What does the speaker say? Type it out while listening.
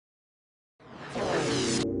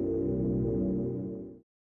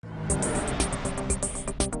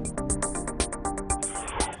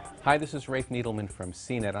Hi, this is Rafe Needleman from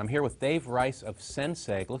CNET. I'm here with Dave Rice of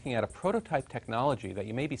Senseg, looking at a prototype technology that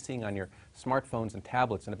you may be seeing on your smartphones and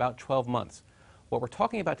tablets in about 12 months. What we're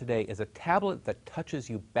talking about today is a tablet that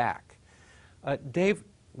touches you back. Dave,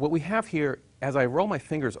 what we have here, as I roll my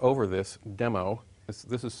fingers over this demo,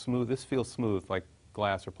 this is smooth. This feels smooth like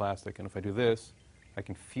glass or plastic, and if I do this, I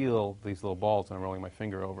can feel these little balls that I'm rolling my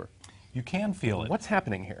finger over. You can feel it. What's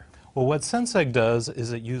happening here? Well, what Senseg does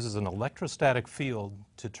is it uses an electrostatic field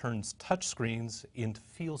to turn touch screens into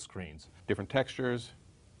feel screens. Different textures,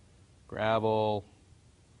 gravel,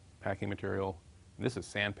 packing material. This is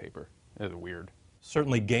sandpaper. This is weird.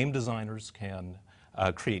 Certainly game designers can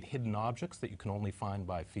create hidden objects that you can only find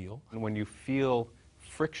by feel. And when you feel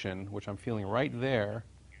friction, which I'm feeling right there,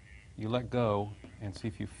 you let go and see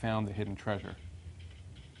if you found the hidden treasure.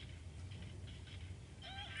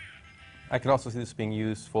 I could also see this being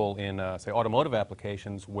useful in, say, automotive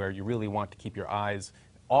applications where you really want to keep your eyes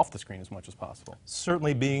off the screen as much as possible.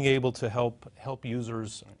 Certainly being able to help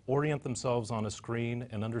users orient themselves on a screen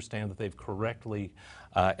and understand that they've correctly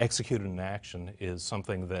executed an action is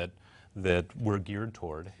something that we're geared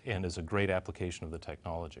toward and is a great application of the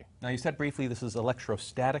technology. Now, you said briefly this is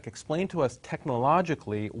electrostatic. Explain to us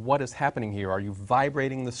technologically what is happening here. Are you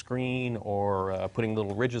vibrating the screen or putting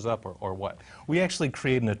little ridges up or what? We actually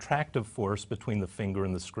create an attractive force between the finger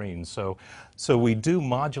and the screen. So we do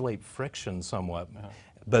modulate friction somewhat,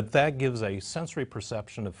 but that gives a sensory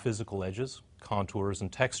perception of physical edges, contours,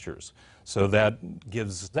 and textures. So that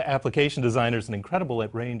gives the application designers an incredible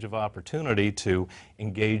range of opportunity to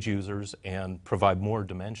engage users and provide more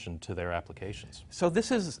dimension to their applications. So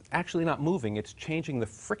this is actually not moving. It's changing the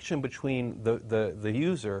friction between the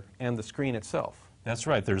user and the screen itself. That's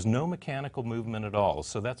right. There's no mechanical movement at all.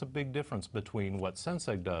 So that's a big difference between what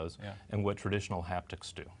Senseg does and what traditional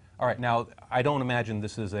haptics do. All right, now, I don't imagine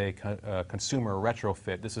this is a consumer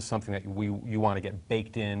retrofit. This is something that you want to get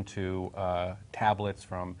baked into tablets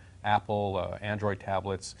from Apple, Android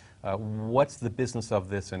tablets. What's the business of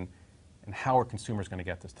this, and how are consumers going to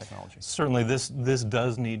get this technology? Certainly, this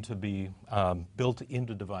does need to be built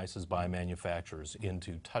into devices by manufacturers,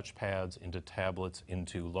 into touchpads, into tablets,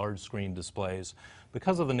 into large screen displays.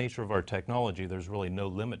 Because of the nature of our technology, there's really no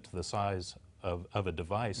limit to the size of a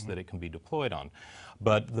device that it can be deployed on.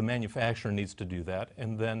 But the manufacturer needs to do that,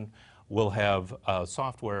 and then we'll have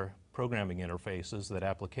software programming interfaces that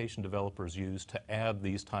application developers use to add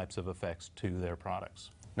these types of effects to their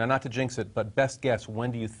products. Now, not to jinx it, but best guess, when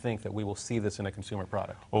do you think that we will see this in a consumer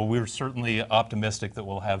product? Well, we're certainly optimistic that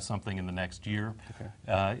we'll have something in the next year. Okay.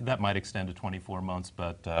 That might extend to 24 months,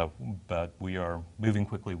 but we are moving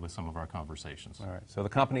quickly with some of our conversations. All right. So the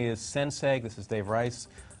company is Senseg. This is Dave Rice.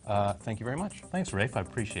 Thank you very much. Thanks, Rafe. I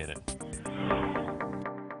appreciate it.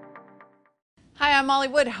 Hi, I'm Molly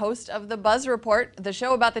Wood, host of The Buzz Report, the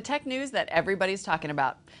show about the tech news that everybody's talking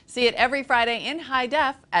about. See it every Friday in high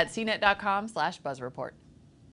def at cnet.com/buzzreport.